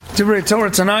Divrei Torah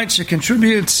tonight should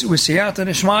contribute with Siyata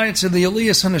Nishmai to the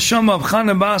Elias and Neshama of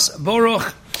Chana Bas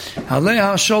Baruch,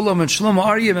 Aleha Shalom and Shlomo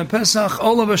Aryeh and Pesach,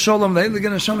 all of us Shalom, the Heilige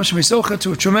Neshama Shemisocha,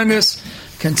 to a tremendous,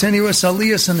 continuous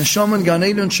Elias and Neshama and Gan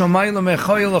Eden Shamayla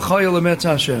Mechoyel Achoyel Emet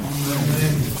Hashem.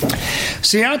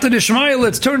 Siyata Nishmai,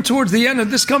 let's turn towards the end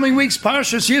of this coming week's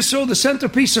Parshas Yisro, the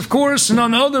centerpiece, of course,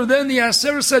 none other than the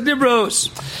Aseret Adibros.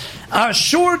 A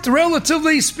short,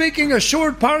 relatively speaking, a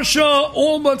short parsha,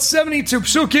 all but 72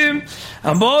 psukim.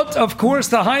 But, of course,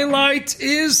 the highlight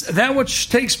is that which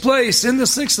takes place in the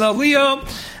 6th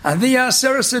Aliyah, and the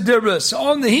Aseret Adibros.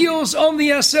 On the heels of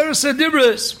the Aseret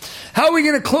Adibros, how are we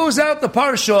going to close out the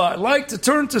parsha? I'd like to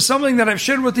turn to something that I've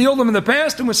shared with the Olam in the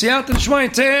past, and with Siyata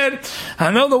Nishmai to add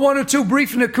another one or two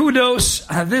brief nekudos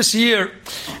this year.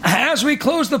 As we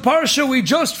close the parsha, we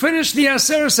just finished the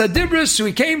Aseret Adibros.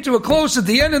 We came to a close at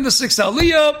the end in the 6th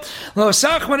Aliyah.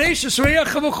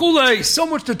 So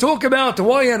much to talk about.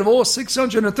 Why out of all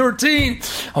 613?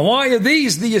 Why are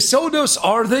these the Yesodos?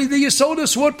 Are they the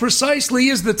Yesodos? What precisely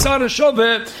is the Tzad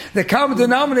HaShaveh, the common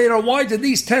denominator? Why did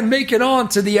these 10 make it on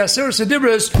to the Aseret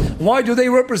Adibros? Why do they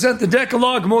represent the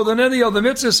Decalogue more than any other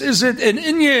mitzvahs? Is it an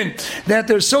inyan that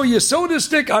they're so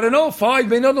Yesodistic? I don't know. 5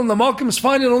 Beinadam L'Malkams,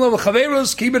 find it on the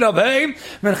Chaveros, keep it avheim,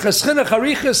 men Cheschina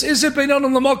Charichas, is it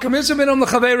Beinadam L'Malkam, is it Beinadam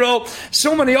L'Chavero?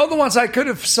 So many other ones I could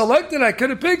have selected, I could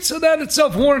have picked, so that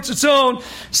itself warrants its own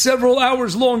several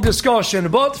hours long discussion.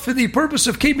 But for the purpose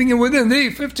of keeping it within the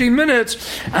 15 minutes,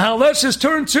 let's just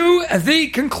turn to the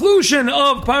conclusion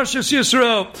of Parshas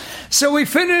Yisro. So we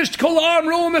finished Kol Am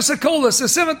Roam Esakolas. The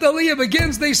 7th Aliyah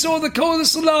begins. They saw the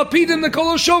Kolas Lapidim, the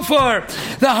Kol Shofar,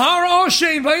 the Har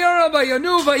Oshem, Vayara,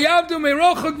 Vayanu, Vayavdu,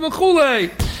 Merochak,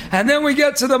 Mechulei. And then we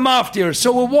get to the Maftir.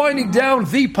 So we're winding down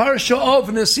the Parsha of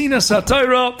Nesina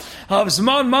Satira, of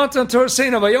Zman Matan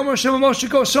Torseina, Vayomer Shem Moshe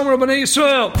Ko Shomer B'nai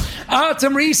Yisrael,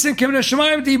 Atem Risin Kim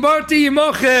Neshamayim Dibarti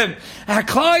Yimachem.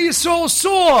 Klal Yisrael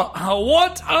saw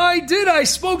what I did. I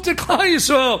spoke to Klal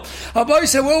Yisrael. Abai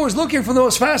said, well, I was looking for the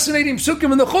most fascinating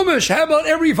psukim in the Chumash. How about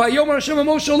every Vayomer Hashem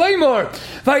Moshe Leimor?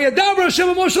 Vayadaber Hashem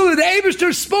Moshe Leimor. The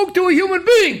Eibishter spoke to a human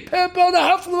being. Pepa the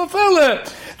Hafla Fele.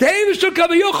 The Eibishter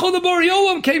Kavayochel the Borei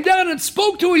Olam came down and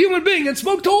spoke to a human being and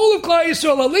spoke to all of Klal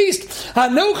Yisrael. At least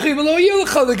Anochi v'lo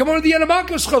Yilcha. The Gemara of the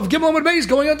Yanamakos Chav Gimel Amud Beis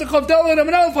going on to Chav Dalet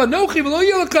Amud Aleph. Anochi v'lo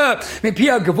Yilcha.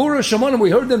 Mipia Gevura Shemanim.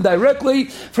 We heard them directly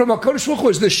from HaKadosh Baruch Hu,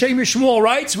 as the Shem Yishmuel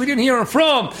writes. We didn't hear him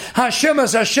from Hashem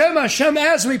as Hashem. Hashem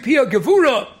as Mipia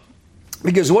Gevura.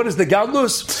 Because what is the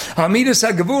Gadlus? Amidas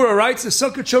HaGevura writes, the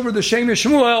Sukkot Shover, the Shem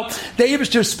Shmuel, the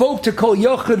Eibishter spoke to Kol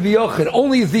Yochid V'Yochid.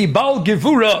 Only the Baal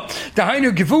Gevura, the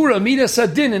Hainu Gevura, Midas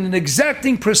Adin, in an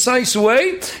exacting, precise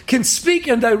way, can speak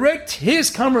and direct his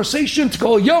conversation to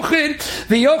Kol Yochid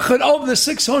V'Yochid of the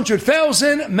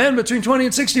 600,000 men between 20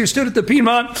 and 60 who stood at the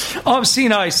Piedmont of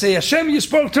Sinai. Say, Hashem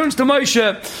Yisparach turns to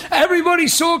Moshe. Everybody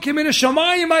saw him in a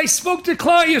Shamayim. I spoke to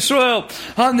Klal Yisrael.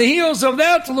 On the heels of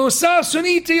that, Lo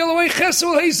Sasuniti Elohei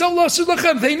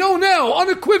they know now,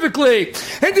 unequivocally,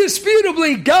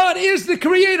 indisputably, God is the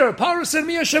creator.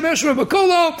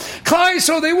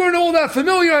 So they weren't all that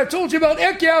familiar. I told you about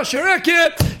Eke Asher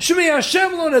Eke, Shmi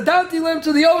Hashem Lo Nadati Lem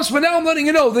to the Os, but now I'm letting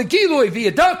you know, the Giloi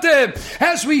V'Yadatem,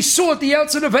 as we saw at the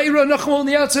outset of Eira, Nachmal on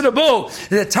the outset of Bo,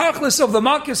 the Tachlis of the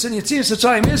Makkas and Yetzias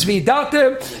Hatzayim is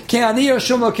V'Yadatem, Ke'ani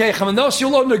Hashem Lokechem, and thus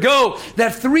you'll undergo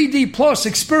that 3D plus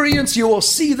experience. You will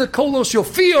see the Kolos, you'll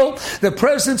feel the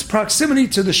presence, proximity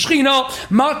to the Shechina.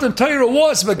 Matan Torah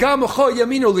was V'Gamacha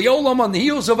Yaminu Liolam, on the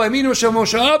heels of Aminu Shem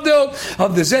Moshe Abdo,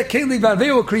 of the Zek Keli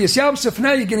Vanveo Kriyas Yamsef.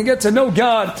 Now you're going to get to know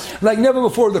God like never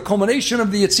before. The culmination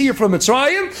of the Yitzir from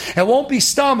Mitzrayim. It won't be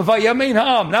Stam Vayamin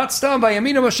Ha'am, not Stam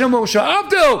Vayaminu Hashem Moshe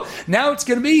Abdo. Now it's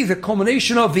going to be the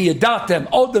culmination of the Yadatem,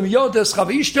 Odem Yodes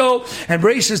Chavishto, and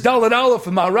braces Dalet Aleph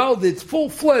and Maharal, the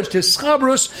full-fledged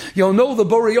Hischabrus. You'll know the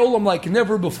Borei Olam like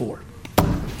never before.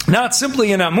 Not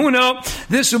simply an Amunah.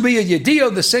 This will be a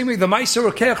Yediyah, the same way the Meiser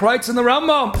Rokeach writes in the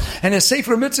Rambam. And a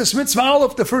Sefer Mitzvah, Mitzvah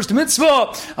Aleph, the first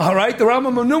mitzvah. All right, the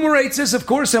Rambam enumerates this, of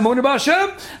course, Amunah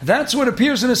B'Hashem. That's what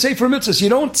appears in a Sefer Mitzvah. You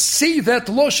don't see that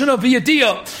Loshen of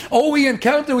Yediyah. Oh, we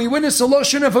encounter, we witness a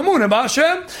Loshen of Amunah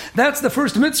B'Hashem. That's the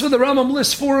first mitzvah the Rambam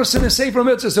lists for us in a Sefer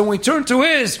Mitzvah. So when we turn to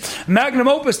his magnum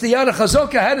opus, the Yad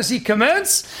HaChazaka, how does he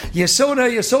commence? Yesoda,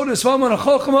 Svalman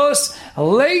HaChochmos,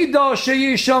 Leida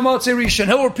Sheyisham Atzerishan.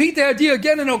 He'll repeat repeat the idea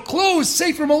again, and he'll close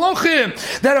Sefer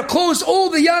Malachim. That'll close all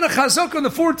the Yad HaChazaka in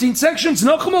the 14 sections.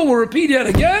 Nachma will repeat it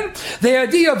again. The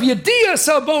idea of Yediyah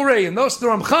Saborei, and thus the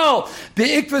Ramchal,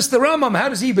 Be'ikvis the Rambam, how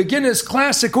does he begin his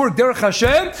classic work, Derech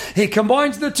Hashem? He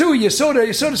combines the two,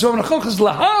 Yesoda, so Nachachas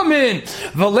Lahamin,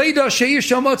 Valeda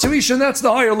Sheish Amatzuish, and that's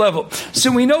the higher level.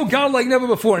 So we know God like never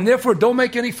before, and therefore don't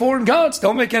make any foreign gods,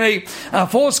 don't make any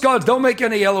false gods, don't make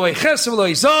any Eloi Ches,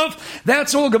 Eloi Zav.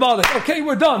 That's all Gabalit. Okay,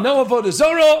 we're done. No Avodah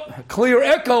Zarah, clear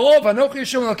echo of Anochi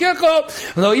Hashem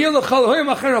Lakecha, Lo Yilach Elohim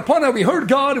Acher Apana. We heard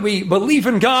God, we believe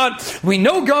in God, we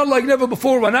know God like never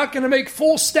before. We're not going to make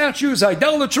false statues,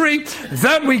 idolatry.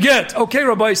 That we get. Okay,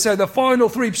 Rabbi said the final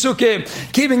three psukim,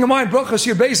 keeping in mind brachas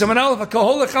Yirbeis and Aleph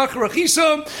Kaholech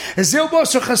Acharachisam,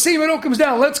 Zilbos Chasim. It all comes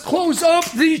down. Let's close up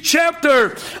the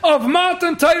chapter of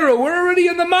Matan Torah. We're already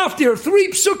in the Maftir.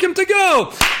 3 psukim to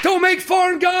go. Don't make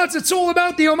foreign gods. It's all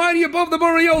about the Almighty above the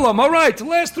Borei Olam. All right,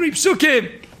 last 3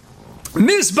 psukim.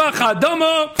 Mizbach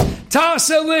Adama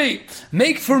Taseli.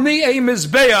 Make for me a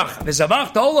mizbeach.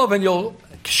 V'zavach ta'olav, and you'll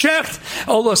shecht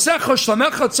olasecha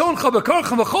shlemecha tzoncha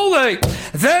bekarcha v'cholei.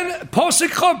 Then posik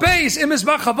chabeis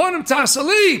imizbach havonim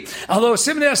tasali alo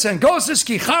simnes and gozes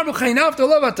ki char b'cheinav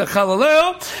t'olav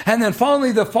atachaleleo. And then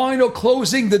finally the final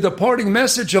closing, the departing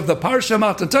message of the parsha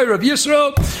Matan Torah of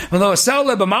Yisro. V'lo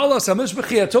asale b'malas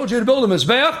hamizbechi. I told you to build a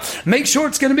mizbeach. Make sure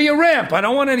it's going to be a ramp. I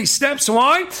don't want any steps.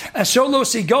 Why? Asholo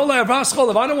sigola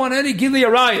avrascholav. I don't want any gili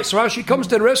arayis. Rashi comes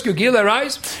to the rescue. Gili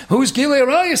arayis. Who's gili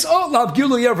arayis? Oh, lav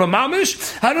gili yervamamish.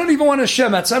 I don't even want a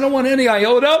shemetz. I don't want any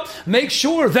iota. Make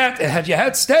sure that had you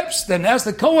had steps, then as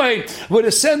the Kohen would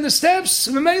ascend the steps,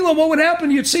 what would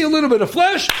happen? You'd see a little bit of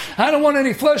flesh. I don't want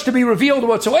any flesh to be revealed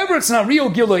whatsoever. It's not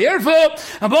real Gilui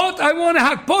Erva. But I want to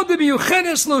hakpod the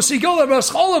miyuchenes lo sigola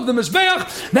raschol of the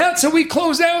mizbeach. That's how we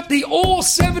close out the all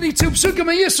 72 psukim of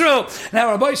Yisro.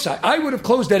 Now, Rabbi Shai, I would have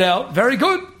closed it out. Very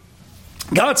good.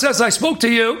 God says, I spoke to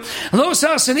you.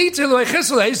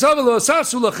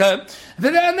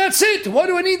 And that's it. Why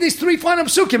do I need these 3 final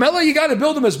psukim? Ella, you got to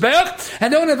build them as bech,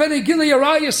 and don't have any gili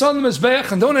arayas on them as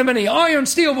bech, and don't have any iron,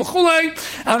 steel,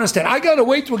 v'chulei. I understand. I got to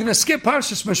wait. We're going to skip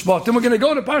Parshas Mishpat, then we're going to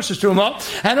go to Parshas Truma,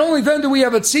 and only then do we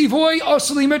have a tzivoy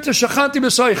osli mita shachanti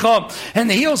b'soicha. And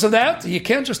the heels of that, you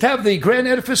can't just have the grand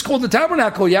edifice called the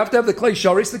tabernacle. You have to have the clay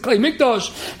sharis, the clay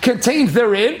mikdash contained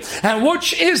therein. And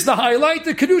which is the highlight?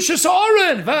 The kedushas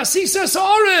Aaron, v'asisas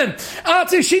Aaron,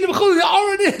 atishina v'chulei. The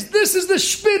Aaron is. This is the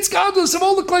spitz godless of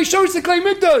all the clay shows, the clay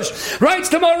mikdash. Writes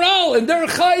to Maral and Derech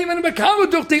Chaim and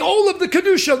Mekamaduk, the all of the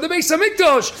kedusha of the Beis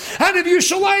Hamikdash, and of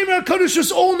Yerushalayim and Kodesh is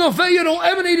all noveyed, all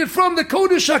emanated from the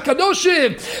Kodesh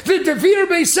Hakadoshim. The Devir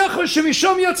Beisacha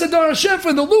Shemisham Yatzadar Hashem,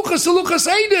 from the Luchas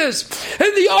Eides,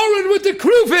 and the Aaron with the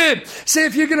Kruvim. Say,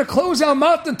 if you're going to close out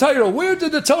Matan Torah, where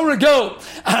did the Torah go?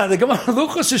 The Gemara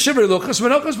Luchas Shivri Luchas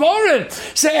Menachas Ba'aron.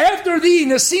 Say, after the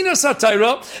Nesina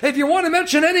Satira, if you want to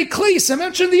mention any kli,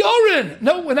 mention the Aaron.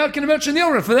 No, we're not going to mention the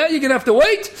Aaron. For that, you're going to have to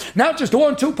wait. Not just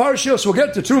 1, 2 parashas. We'll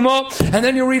get to Truma, and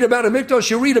then you read about a mikdash.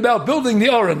 You read about building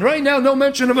the Aaron. Right now, no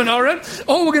mention of an Aaron.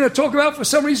 All we're going to talk about, for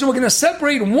some reason, we're going to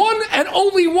separate one and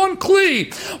only one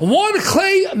kli, one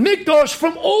clay mikdash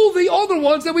from all the other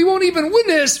ones that we won't even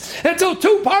witness until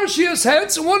 2 parashas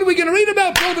hence. What are we going to read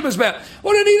about? Build them as bad.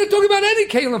 What do I need to talk about any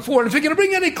kalim for? And if you're going to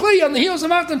bring any kli on the heels of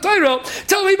Matan Torah,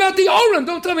 tell me about the Aaron.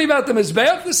 Don't tell me about the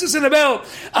mizbeach. This isn't about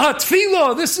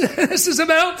tefillah. This is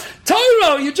about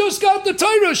Torah. You just got the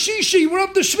Torah. Shishi. We're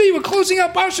up to Shvi. We're closing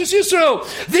out Parshas Yisro.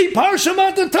 The Parsha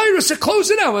Matan Torah. So close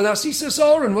it out with Asisas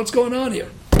Aaron. What's going on here?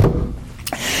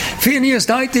 Phineas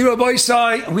Daiti Rabbi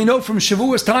Sai. We know from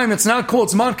Shavuos time it's not called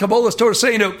Zman Kabbalas Torah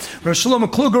Seinu. Rosh Shlomo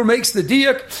Kluger makes the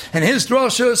diak and his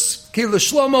drashas. Kila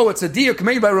Shlomo, it's a diak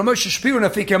made by Ramesh Shapiro and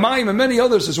Afik Yamayim and many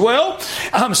others as well.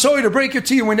 I'm sorry to break it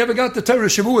to you, we never got the Torah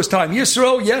Shavuos time.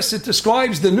 Yisro, yes, it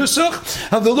describes the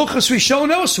Nusach of the Luchas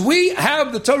Rishonos. We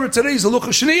have the Torah today's the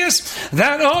Luchas Shnias,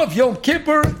 that of Yom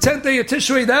Kippur, 10th day of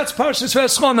Tishrei, that's Parshas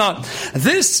Veschanan.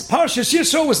 This Parshas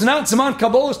Yisro was not Zman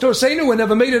Kabbalas Torah Seinu, we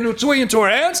never made its way into our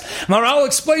hands. Maral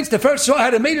explains the first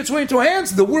had it made its way into our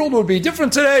hands, the world would be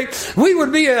different today. We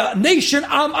would be a nation,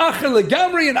 Am Achel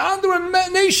Legamri, and under a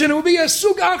nation, be a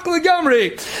sug achel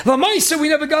gamri. Lamaisa, we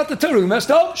never got the Torah. We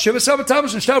messed up. Shiva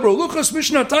Sabatamas and Shtabro Luchas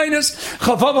Mishnah Tainis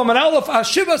Chavav Amalaf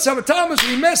Ashiva Sabatamas.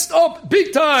 We messed up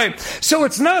big time. So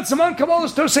it's not Zaman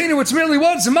Kabbalas Torah Seinu. It's merely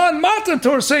what Zaman Matan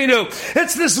Torah Seinu.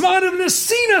 It's the Zaman of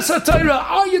Nesina Satira.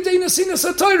 Ayadei Nesina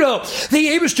Satira. The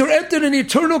Eibishter entered an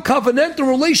eternal covenantal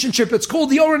relationship. It's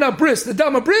called the Oren Abris, the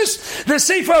Dam Abris, the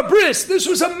Sefer Abris. This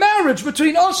was a marriage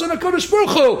between us and HaKadosh Baruch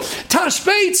Hu.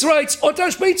 Tashbeitz writes, or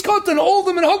Tashbeitz Kotan, all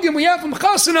the Menhagim Psugim we have from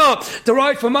Chasana,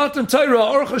 derived from Matan Torah,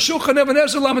 Aruch HaShulchan, Even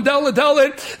Ezer, Lamed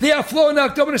Dalet, the Aflon,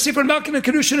 Akdom, and Sefer Makin, and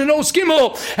Kedushin, and Os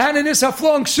Gimel, and in this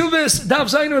Aflon, Ksuvis, Dav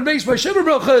Zayin, and Beis, by Shever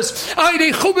Brachas,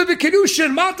 Aydei Chubah,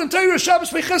 Kedushin, Matan Torah,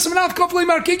 Shabbos, Bechesem, and Avkov,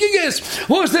 Leimar Kigigis,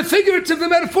 was the figurative, the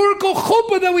metaphorical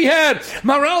chuppah that we had.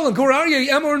 Maral and Gur Aryeh,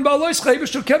 Emor and Balois,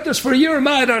 Chayvish, kept us for a year in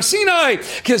Ma'ad Har Sinai,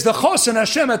 because the Chos and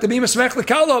Hashem at the Bimas Mech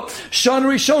Lekala, Shan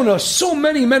Rishona, so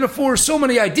many metaphors, so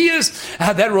many ideas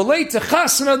that relate to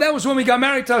Chasana. That was when we got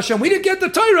married to Hashem. We didn't get the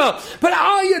Torah, but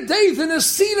Ayadei, the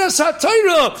Nesinas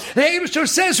HaTorah, the Eibishter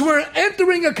says we're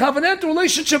entering a covenantal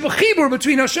relationship, a chibur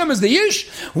between Hashem as the Ish,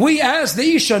 we as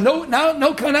the Isha.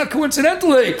 Not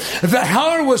coincidentally. The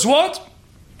Har was what?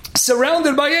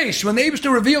 Surrounded by Eish. When the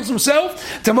Eibishter reveals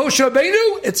himself to Moshe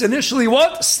Rabbeinu, it's initially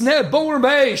what? Sneh Boer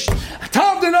B'Eish.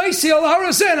 Tav Denaisi Al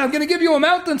Harazen. I'm going to give you a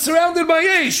mountain surrounded by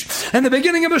Eish. And the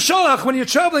beginning of a Shalach, when you're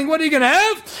traveling, what are you going to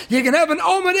have? You're going to have an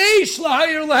Omad Eish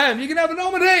L'Hayir Lahem. You're going to have an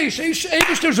Omad Eish.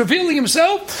 Eibishter's revealing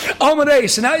himself. Omad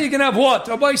Eish. And now you're going to have what?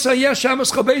 Rabbi Sayesh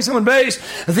Shamas Chabezim and Beis.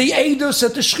 The Eidos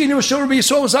at the Shechina Shor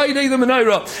B'Yisrael Zaydei the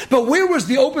Menorah. But where was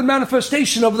the open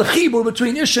manifestation of the Chibur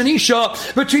between Ish and Isha,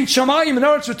 between Shamayim and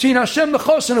Eretz, between Hashem the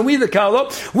Chosin and we the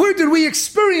Kala? Where did we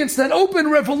experience that open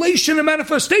revelation and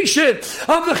manifestation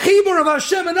of the Chibur of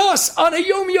Hashem and us on a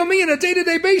Yom Yomi, on a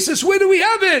day-to-day basis? Where do we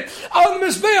have it? On the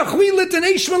Mizbeach, we lit an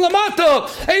Eish Melamata.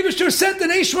 Eibishter sent an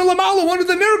Eish Melamala. One of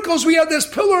the miracles, we had this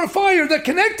pillar of fire that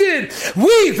connected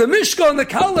we, the Mishkan, the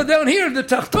Kala down here, the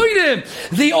Tachtoidim,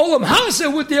 the Olam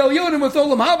Hazeh with the Elyonim, with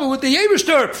Olam Haba, with the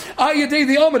Eibishter, Ayadei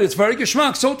the Amid. It's very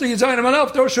Geshmak. Sota Yizayim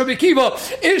Manaf, Dor Shabbi Kiva,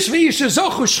 Ish V'Isha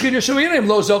Zochu, Shchina Shaviyanim,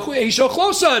 Lo Zochu, Eisha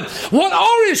Chlosan. What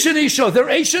are Ish and Isha? They're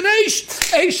Eish and Eish.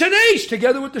 Eish and Eish,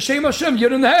 together with the Shem Hashem,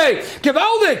 Yud and Hey.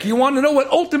 Givaldik. You want to know what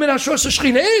ultimate Hashras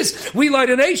Shechina is? We light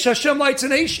an Eish, Hashem lights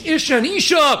an Eish, Ish and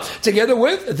Isha, together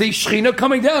with the Shechina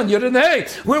coming down, Yud and Hey.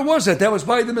 Where was it? That was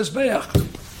by the Mizbeach.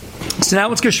 So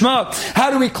now it's Geshmak. How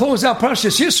do we close out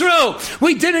Parshas Yisro?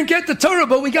 We didn't get the Torah,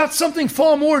 but we got something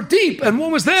far more deep. And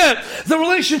what was that? The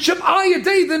relationship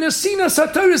Ayadei, the Nesina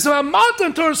Satoris of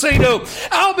Matan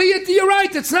Torseinu. Albeit, you're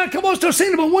right, it's not Kamos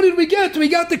Torseinu, but what did we get? We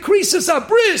got the Krisis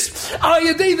Abris.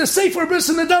 Ayadei, the Sefer Bris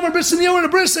and the Damar Bris and the Oren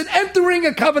Bris, and entering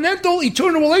a covenantal,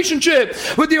 eternal relationship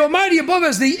with the Almighty above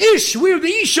as the Ish. We're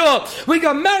the Isha. We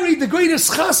got married, the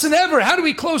greatest Chasen ever. How do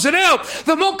we close it out?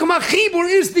 The Mokum HaChibur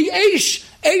is the Ish.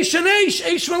 Eish and Eish,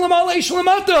 Eish Malamal, Eish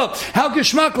Lamata. How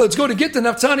Geshmak? Let's go to get the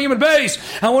Naftanim and Beis.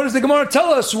 And what does the Gemara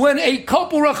tell us? When a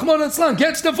couple, Rahman Atzlan,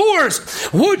 gets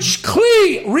divorced, which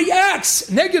Kli reacts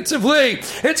negatively?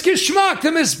 It's Geshmak. The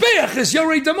Mizbeach is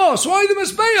Yorei Damos. Why the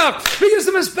Mizbeach? Because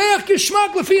the Mizbeach,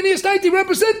 Geshmak, Lefinius Daiti,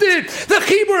 represented the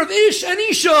Chibur of Ish and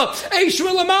Isha, Eish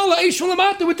Malamala, Eish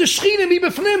Malamata, with the Shechina,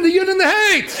 Mibafnim, the Yud and the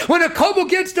Hey. When a couple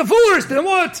gets divorced, then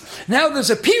what? Now there's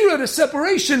a period of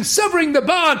separation, severing the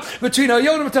bond between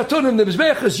a the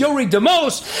Mizbeach is Yori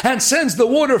Demos, and sends the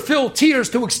water-filled tears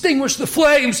to extinguish the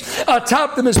flames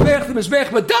atop the Mizbeach,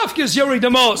 but Dafka is Yori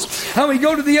Demos. And we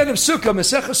go to the end of Sukkah,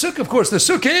 Masechah Sukkah, of course. The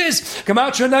Sukkah is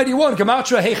Gematria 91,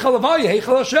 Gematria Heichal Havaya,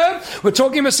 Heichal Hashem. We're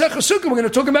talking Masechah Sukkah. We're going to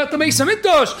talk about the Meis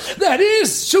HaMikdash. That is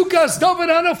Sukkah's David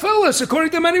Anophelis,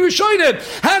 according to many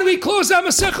Rishonim. How do we close out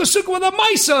Masechah Sukkah with a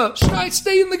Maisa?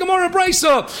 Stay in the Gemara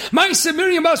Brisa. Maisa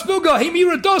Miriam Bas Bilga,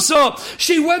 Himira Dosa.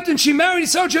 She went and she married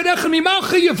Sarjad Echem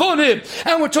Yevonim.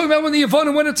 And we're talking about when the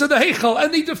Yevonim went into the Heichal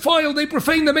and they defiled, they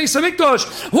profaned the Meis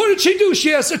HaMikdash. What did she do? She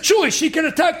has a choice. She can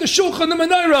attack the Shulchan, the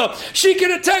Menorah. She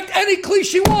can attack any Kli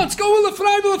she wants. Go in the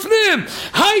Lefnim.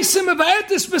 Haisim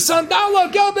Evaetis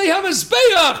Besandala Gabe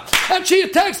HaMizbeach. And she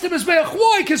attacks the Mizbeach.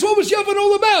 Why? Because what was Yevon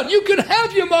all about? You can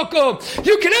have your makom.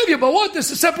 You can have your, but what?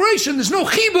 There's a separation. There's no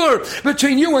chibur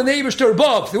between you and the Eibishter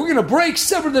above. We're going to break,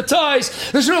 sever the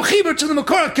ties. There's no chibur to the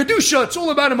Makar Kedusha. It's all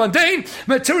about a mundane,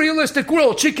 materialistic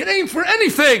world. She can aim for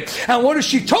anything. And what does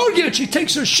she target? She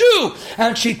takes her shoe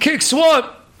and she kicks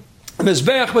what?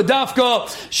 Mizbeach Badafka,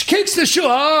 she kicks the shoe.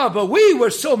 But we were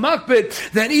so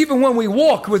makbid that even when we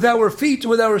walk with our feet,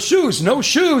 with our shoes, no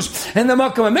shoes, in the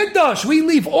Makom HaMikdash, we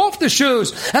leave off the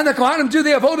shoes. And the Kohanim do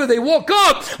the avodah, they walk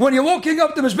up. When you're walking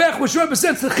up the Mizbeach, which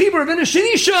represents the Chibur of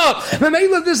Inishanisha,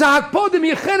 Memela, there's a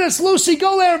Hakpodim Yecheres, Lucy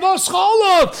Goler,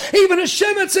 Voscholov, even a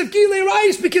Shemetz of Gilei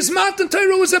Rais, because Matan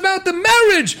Torah was about the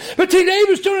marriage between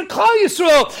Eibishter and Klal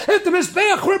Yisrael. If the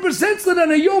Mizbeach represents that on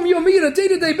a Yom Yomi, a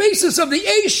day-to-day basis of the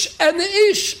Eish and the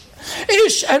Ish,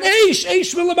 Ish and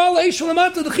Eish v'lamala, Eish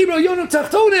v'lamata, the Chibra Yonam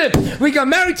Tachtonim. We got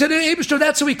married to the Eibishter.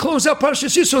 That's how we close out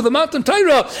Parshas Yisro, the Matan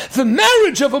Torah, the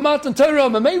marriage of a Matan Torah.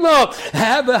 Mamela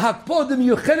have a hakpodim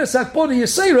yucheres hakpodim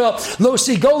yisera lo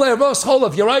sigole ros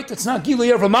cholav. You're right. It's not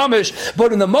Gilui Erva Mamish,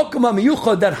 but in the Mokum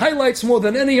HaMiyuchad that highlights more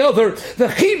than any other the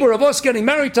Chibur of us getting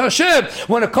married to Hashem.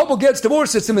 When a couple gets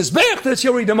divorced, it's a Mizbeach that's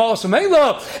Yori Demas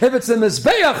Mamela. If it's a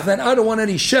Mizbeach, then I don't want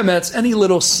any shemets, any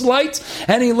little slight,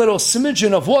 any little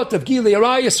smidgen of what? Of Gilui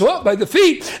Arayis. So up by the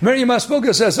feet, Miriam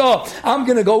Aspoga says, I'm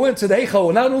going to go into the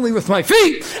Eicho, not only with my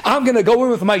feet, I'm going to go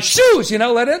in with my shoes.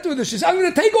 Let enter the shoes. I'm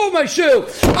going to take off my shoe.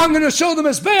 I'm going to show them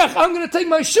Mizbeach. I'm going to take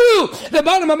my shoe, the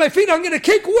bottom of my feet. I'm going to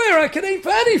kick where? I can aim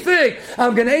for anything.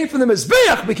 I'm going to aim for the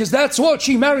Mizbeach because that's what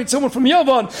she married someone from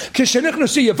Yavan.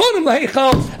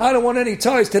 I don't want any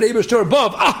ties to the Eibishter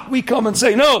above. We come and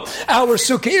say, no, our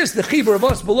sukkah is the Chibur of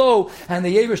us below, and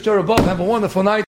the Eibishter above. Have a wonderful night.